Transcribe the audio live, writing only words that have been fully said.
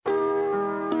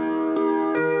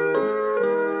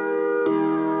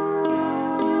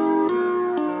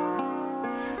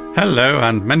Hello,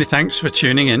 and many thanks for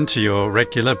tuning in to your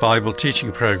regular Bible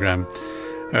teaching programme.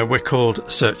 We're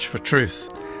called Search for Truth.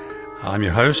 I'm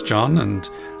your host, John, and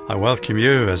I welcome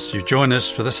you as you join us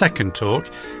for the second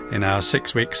talk in our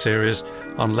 6-week series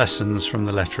on lessons from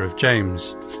the letter of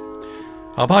James.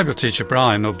 Our Bible teacher,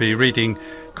 Brian, will be reading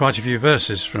quite a few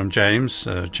verses from James,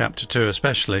 chapter 2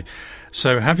 especially,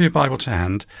 so have your Bible to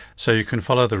hand so you can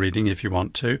follow the reading if you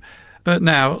want to. But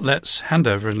now let's hand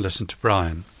over and listen to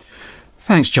Brian.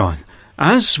 Thanks, John.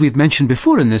 As we've mentioned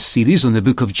before in this series on the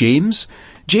book of James,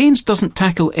 James doesn't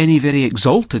tackle any very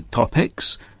exalted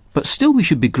topics, but still we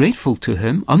should be grateful to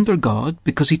him under God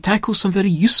because he tackles some very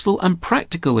useful and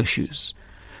practical issues.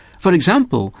 For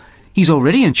example, he's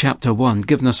already in chapter 1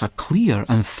 given us a clear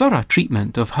and thorough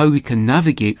treatment of how we can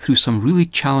navigate through some really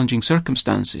challenging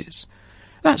circumstances.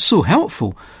 That's so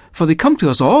helpful, for they come to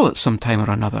us all at some time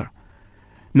or another.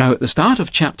 Now, at the start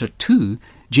of chapter 2,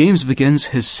 James begins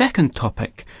his second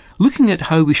topic, looking at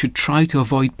how we should try to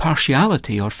avoid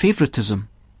partiality or favouritism.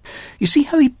 You see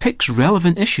how he picks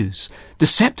relevant issues,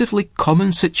 deceptively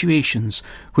common situations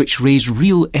which raise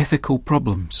real ethical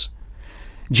problems.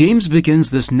 James begins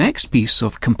this next piece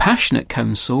of compassionate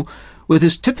counsel with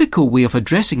his typical way of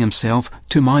addressing himself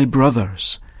to my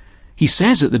brothers. He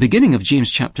says at the beginning of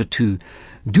James chapter 2,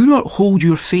 "Do not hold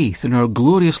your faith in our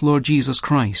glorious Lord Jesus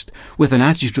Christ with an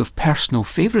attitude of personal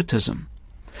favouritism.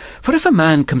 For if a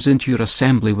man comes into your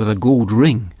assembly with a gold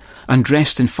ring and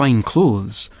dressed in fine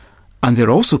clothes, and there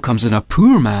also comes in a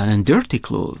poor man in dirty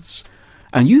clothes,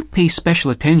 and you pay special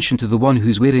attention to the one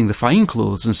who's wearing the fine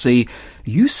clothes and say,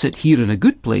 'You sit here in a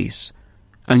good place,'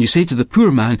 and you say to the poor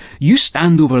man, 'You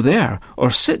stand over there,' or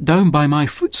 'Sit down by my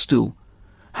footstool,'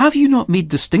 have you not made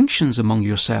distinctions among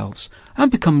yourselves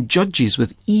and become judges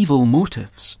with evil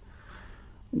motives?"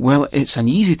 Well, it's an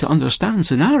easy-to-understand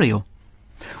scenario.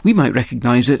 We might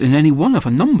recognise it in any one of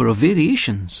a number of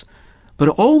variations, but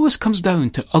it always comes down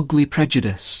to ugly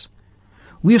prejudice.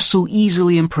 We are so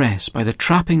easily impressed by the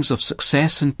trappings of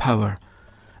success and power,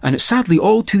 and it's sadly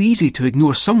all too easy to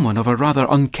ignore someone of a rather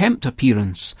unkempt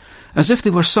appearance, as if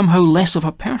they were somehow less of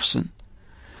a person.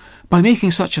 By making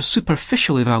such a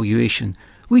superficial evaluation,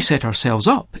 we set ourselves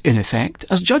up, in effect,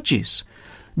 as judges.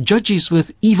 Judges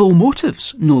with evil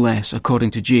motives, no less, according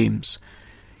to James.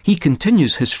 He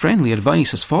continues his friendly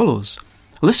advice as follows: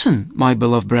 "Listen, my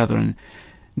beloved brethren,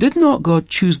 did not God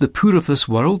choose the poor of this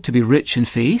world to be rich in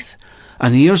faith,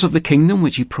 and heirs of the kingdom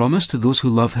which he promised to those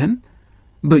who love him?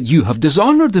 But you have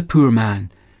dishonoured the poor man.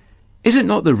 Is it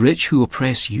not the rich who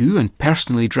oppress you and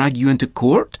personally drag you into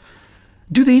court?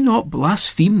 Do they not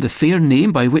blaspheme the fair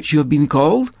name by which you have been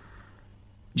called?"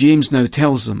 James now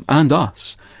tells them, and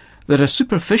us, that a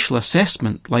superficial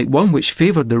assessment like one which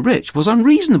favoured the rich was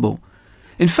unreasonable.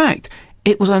 In fact,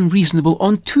 it was unreasonable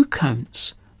on 2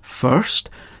 counts. First,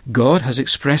 God has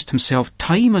expressed himself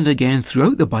time and again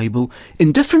throughout the Bible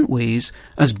in different ways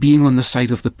as being on the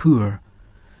side of the poor.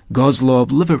 God's law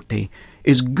of liberty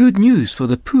is good news for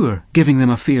the poor, giving them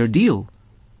a fair deal.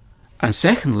 And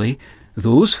secondly,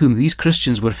 those whom these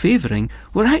Christians were favouring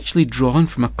were actually drawn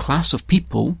from a class of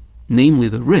people, namely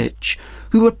the rich,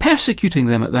 who were persecuting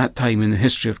them at that time in the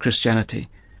history of Christianity.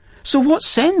 So what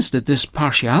sense did this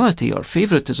partiality or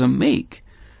favouritism make?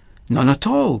 None at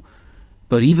all.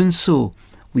 But even so,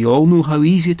 we all know how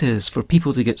easy it is for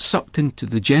people to get sucked into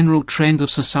the general trend of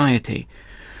society,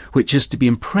 which is to be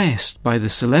impressed by the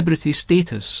celebrity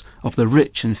status of the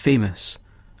rich and famous.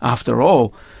 After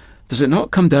all, does it not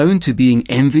come down to being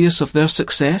envious of their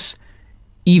success,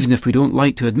 even if we don't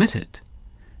like to admit it?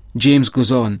 James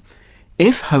goes on,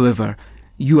 "If, however,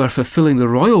 you are fulfilling the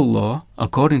royal law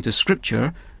according to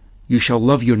Scripture, 'You shall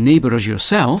love your neighbour as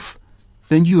yourself,'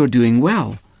 then you are doing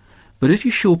well. But if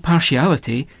you show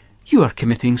partiality, you are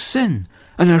committing sin,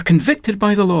 and are convicted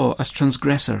by the law as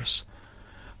transgressors.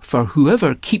 For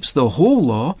whoever keeps the whole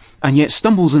law, and yet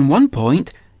stumbles in one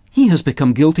point, he has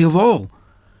become guilty of all.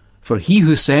 For he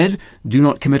who said, 'Do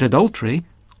not commit adultery,'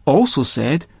 also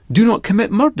said, 'Do not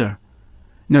commit murder.'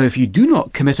 Now if you do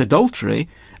not commit adultery,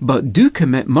 but do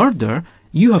commit murder,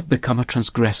 you have become a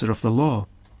transgressor of the law."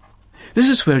 This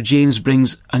is where James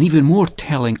brings an even more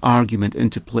telling argument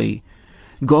into play.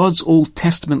 God's Old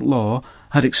Testament law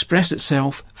had expressed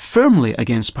itself firmly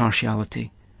against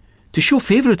partiality. To show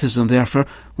favouritism, therefore,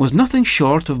 was nothing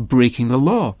short of breaking the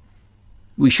law.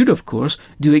 We should, of course,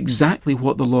 do exactly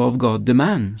what the law of God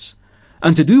demands.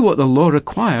 And to do what the law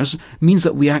requires means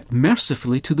that we act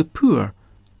mercifully to the poor,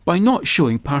 by not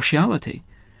showing partiality.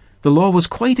 The law was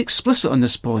quite explicit on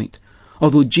this point,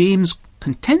 although James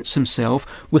contents himself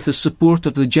with the support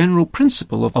of the general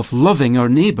principle of loving our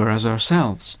neighbour as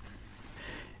ourselves.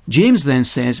 James then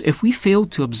says if we fail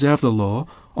to observe the law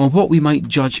on what we might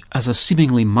judge as a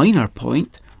seemingly minor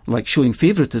point, like showing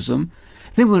favouritism,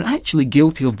 then we're actually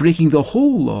guilty of breaking the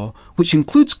whole law, which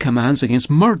includes commands against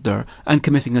murder and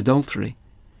committing adultery.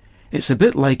 It's a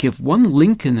bit like if one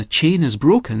link in the chain is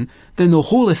broken, then the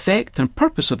whole effect and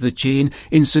purpose of the chain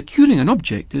in securing an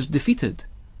object is defeated.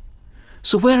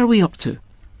 So where are we up to?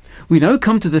 We now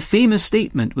come to the famous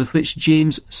statement with which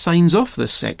James signs off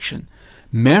this section.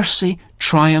 Mercy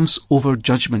triumphs over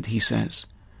judgment, he says.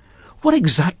 What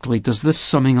exactly does this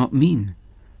summing up mean?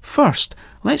 First,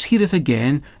 let's hear it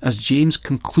again as James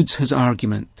concludes his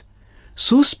argument.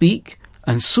 So speak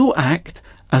and so act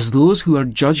as those who are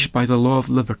judged by the law of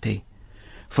liberty.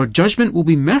 For judgment will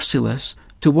be merciless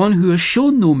to one who has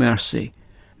shown no mercy.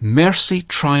 Mercy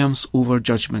triumphs over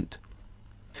judgment.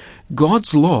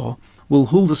 God's law will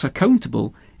hold us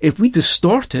accountable if we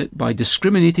distort it by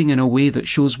discriminating in a way that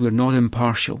shows we're not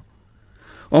impartial.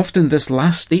 Often this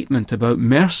last statement about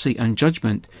mercy and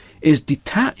judgment is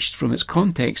detached from its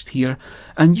context here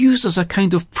and used as a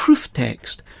kind of proof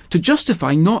text to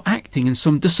justify not acting in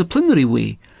some disciplinary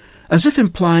way, as if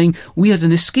implying we had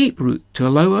an escape route to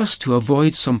allow us to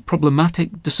avoid some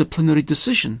problematic disciplinary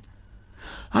decision.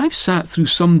 I've sat through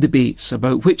some debates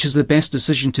about which is the best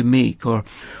decision to make or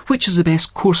which is the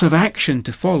best course of action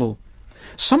to follow.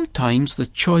 Sometimes the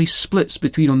choice splits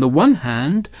between, on the one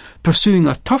hand, pursuing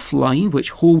a tough line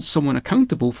which holds someone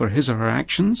accountable for his or her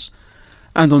actions,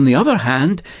 and on the other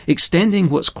hand, extending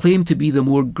what's claimed to be the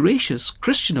more gracious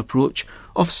Christian approach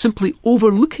of simply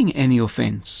overlooking any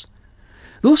offence.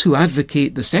 Those who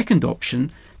advocate the second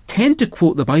option tend to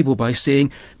quote the Bible by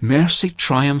saying, mercy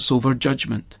triumphs over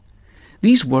judgment.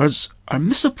 These words are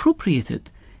misappropriated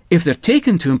if they're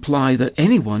taken to imply that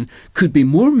anyone could be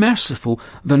more merciful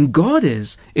than God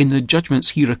is in the judgments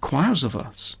he requires of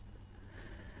us.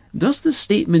 Does this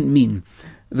statement mean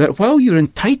that while you're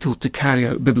entitled to carry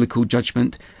out biblical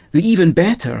judgment, the even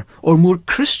better or more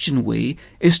Christian way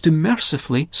is to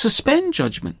mercifully suspend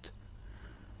judgment?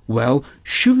 Well,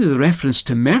 surely the reference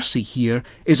to mercy here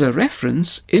is a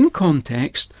reference, in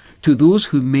context, to those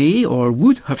who may or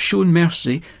would have shown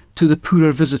mercy to the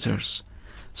poorer visitors.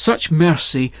 Such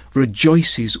mercy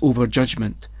rejoices over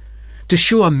judgment. To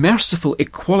show a merciful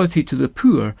equality to the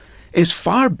poor is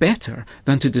far better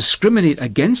than to discriminate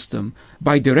against them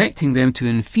by directing them to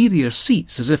inferior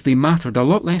seats as if they mattered a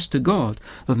lot less to God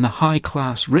than the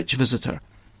high-class rich visitor.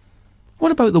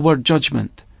 What about the word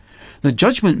judgment? The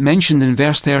judgment mentioned in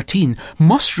verse 13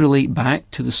 must relate back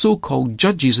to the so-called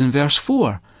judges in verse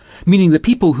 4, meaning the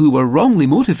people who were wrongly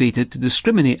motivated to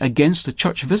discriminate against the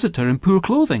church visitor in poor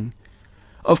clothing.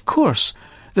 Of course,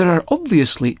 there are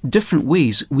obviously different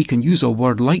ways we can use a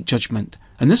word like judgment,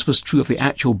 and this was true of the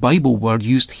actual Bible word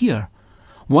used here.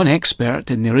 One expert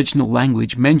in the original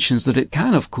language mentions that it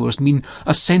can, of course, mean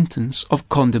a sentence of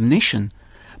condemnation,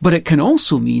 but it can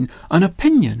also mean an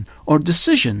opinion or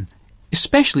decision,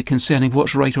 especially concerning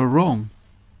what's right or wrong.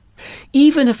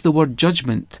 Even if the word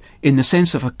judgment, in the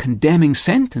sense of a condemning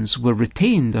sentence, were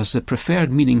retained as the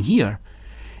preferred meaning here,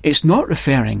 it's not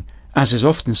referring, as is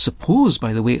often supposed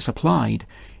by the way it's applied,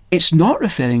 it's not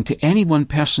referring to any one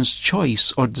person's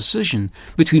choice or decision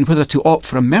between whether to opt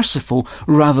for a merciful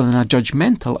rather than a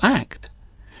judgmental act.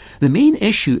 The main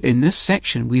issue in this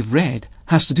section we've read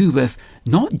has to do with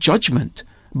not judgment,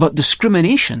 but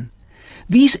discrimination.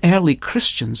 These early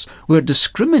Christians were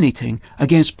discriminating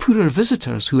against poorer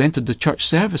visitors who entered the church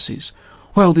services,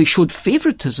 while they showed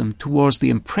favouritism towards the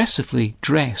impressively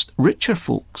dressed richer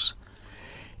folks.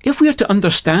 If we are to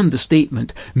understand the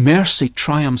statement, mercy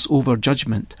triumphs over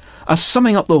judgment, as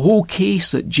summing up the whole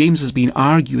case that James has been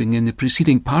arguing in the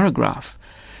preceding paragraph,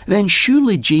 then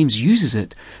surely James uses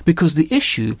it because the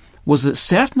issue was that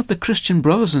certain of the Christian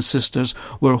brothers and sisters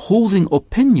were holding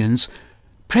opinions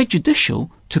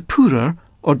prejudicial to poorer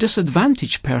or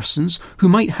disadvantaged persons who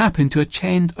might happen to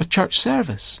attend a church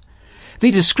service. They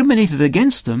discriminated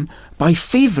against them by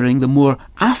favouring the more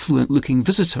affluent-looking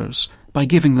visitors by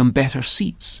giving them better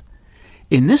seats.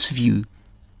 In this view,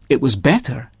 it was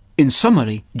better, in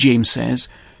summary, James says,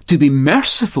 to be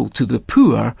merciful to the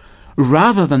poor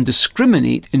rather than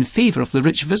discriminate in favour of the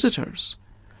rich visitors.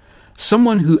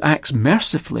 Someone who acts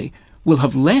mercifully will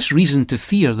have less reason to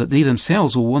fear that they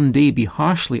themselves will one day be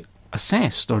harshly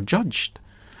assessed or judged.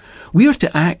 We are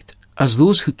to act as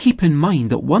those who keep in mind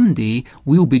that one day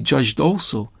we'll be judged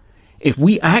also. If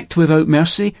we act without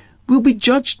mercy, we'll be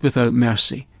judged without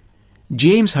mercy.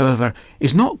 James, however,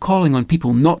 is not calling on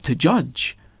people not to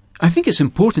judge. I think it's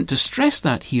important to stress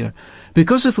that here,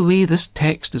 because of the way this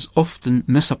text is often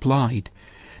misapplied.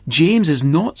 James is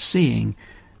not saying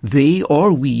they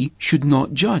or we should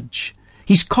not judge.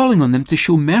 He's calling on them to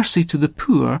show mercy to the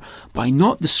poor by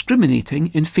not discriminating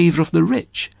in favour of the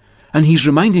rich, and he's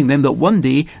reminding them that one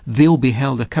day they'll be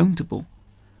held accountable.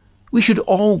 We should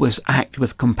always act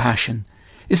with compassion,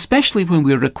 especially when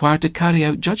we're required to carry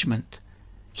out judgment.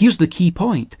 Here's the key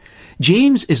point.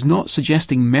 James is not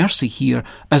suggesting mercy here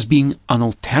as being an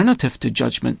alternative to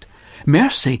judgment.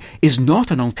 Mercy is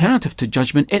not an alternative to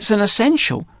judgment, it's an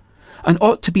essential, and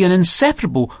ought to be an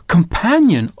inseparable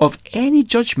companion of any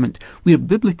judgment we are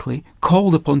biblically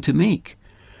called upon to make.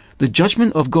 The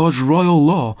judgment of God's royal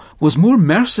law was more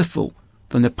merciful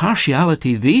than the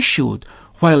partiality they showed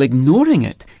while ignoring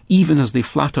it, even as they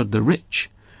flattered the rich.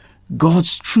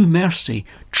 God's true mercy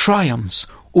triumphs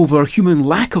over human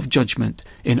lack of judgment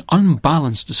in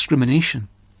unbalanced discrimination.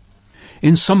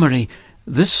 In summary,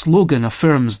 this slogan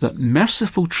affirms that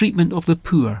merciful treatment of the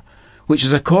poor, which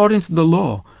is according to the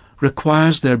law,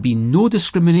 requires there be no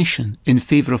discrimination in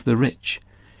favour of the rich.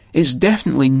 It's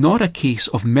definitely not a case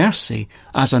of mercy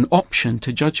as an option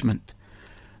to judgment.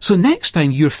 So next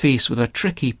time you're faced with a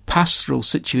tricky pastoral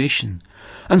situation,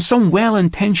 and some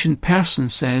well-intentioned person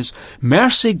says,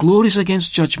 mercy glories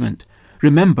against judgment,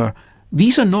 remember,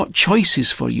 these are not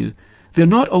choices for you. They're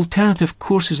not alternative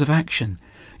courses of action.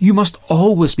 You must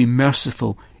always be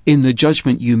merciful in the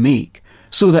judgment you make,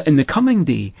 so that in the coming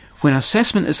day, when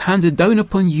assessment is handed down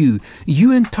upon you,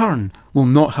 you in turn will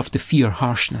not have to fear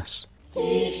harshness.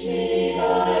 Teach me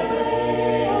thy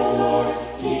way, O Lord,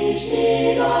 teach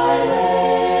me thy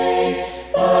way.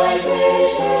 Thy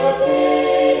gracious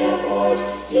aid afford,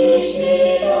 teach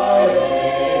me thy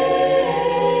way.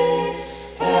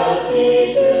 Help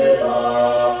me to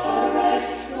walk aright,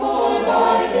 for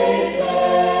my faith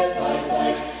bless my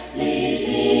sight. Lead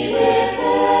me with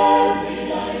every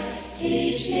night,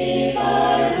 teach me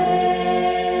thy way.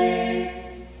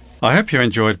 I hope you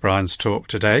enjoyed Brian's talk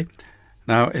today.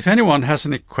 Now, if anyone has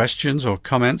any questions or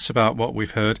comments about what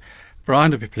we've heard, Brian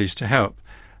would be pleased to help.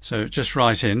 So just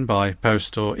write in by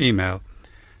post or email.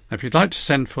 Now, if you'd like to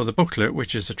send for the booklet,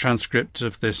 which is a transcript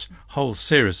of this whole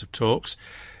series of talks,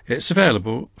 it's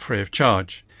available free of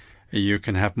charge. You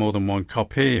can have more than one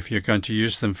copy if you're going to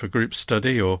use them for group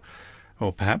study or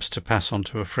perhaps to pass on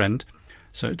to a friend.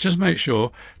 So just make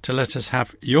sure to let us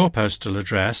have your postal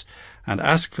address and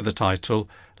ask for the title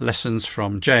Lessons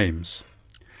from James.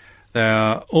 There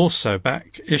are also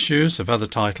back issues of other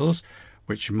titles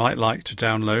which you might like to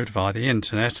download via the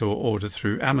internet or order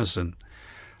through Amazon.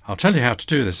 I'll tell you how to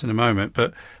do this in a moment,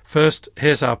 but first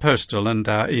here's our postal and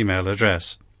our email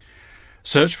address.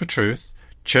 Search for Truth,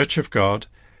 Church of God,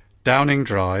 Downing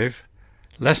Drive,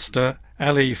 Leicester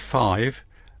LE5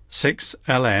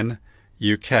 6LN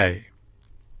UK.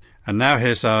 And now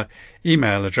here's our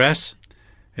email address.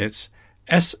 It's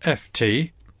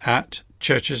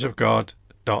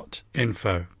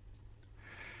sft@churchesofgod.info.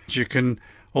 You can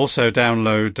also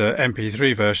download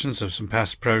MP3 versions of some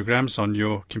past programmes on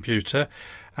your computer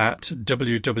at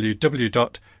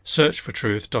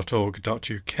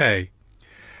www.searchfortruth.org.uk.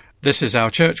 This is our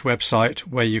church website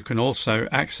where you can also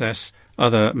access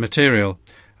other material,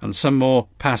 and some more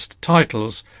past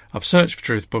titles of Search for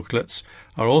Truth booklets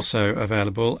are also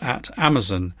available at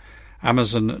Amazon,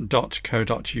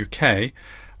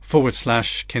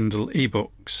 amazon.co.uk/Kindle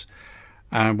ebooks.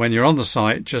 And when you're on the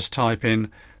site, just type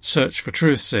in Search for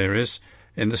Truth series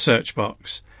in the search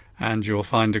box, and you'll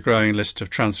find a growing list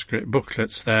of transcript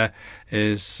booklets there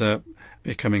is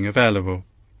becoming available.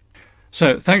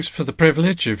 So thanks for the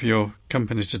privilege of your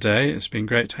company today. It's been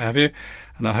great to have you,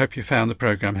 and I hope you found the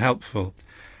programme helpful.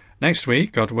 Next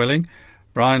week, God willing,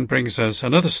 Brian brings us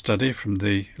another study from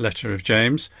the letter of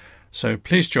James, so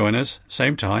please join us,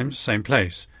 same time, same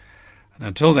place. And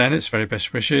until then, it's very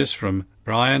best wishes from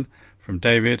Brian, from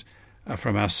David,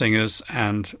 from our singers,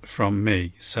 and from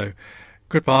me. So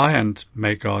goodbye, and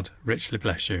may God richly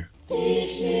bless you.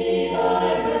 Teach me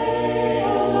thy way,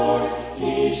 O Lord,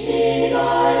 teach me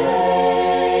thy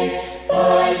way.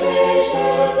 Thy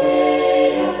gracious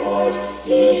aid afford,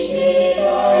 teach me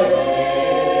thy way.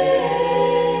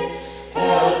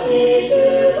 Help me to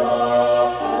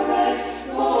walk aright,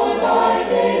 for my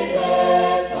faith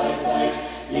bless my sight.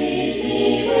 Lead me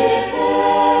with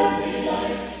every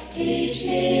night, teach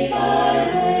me thy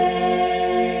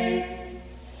way.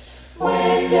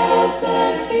 When doubts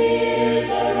and fears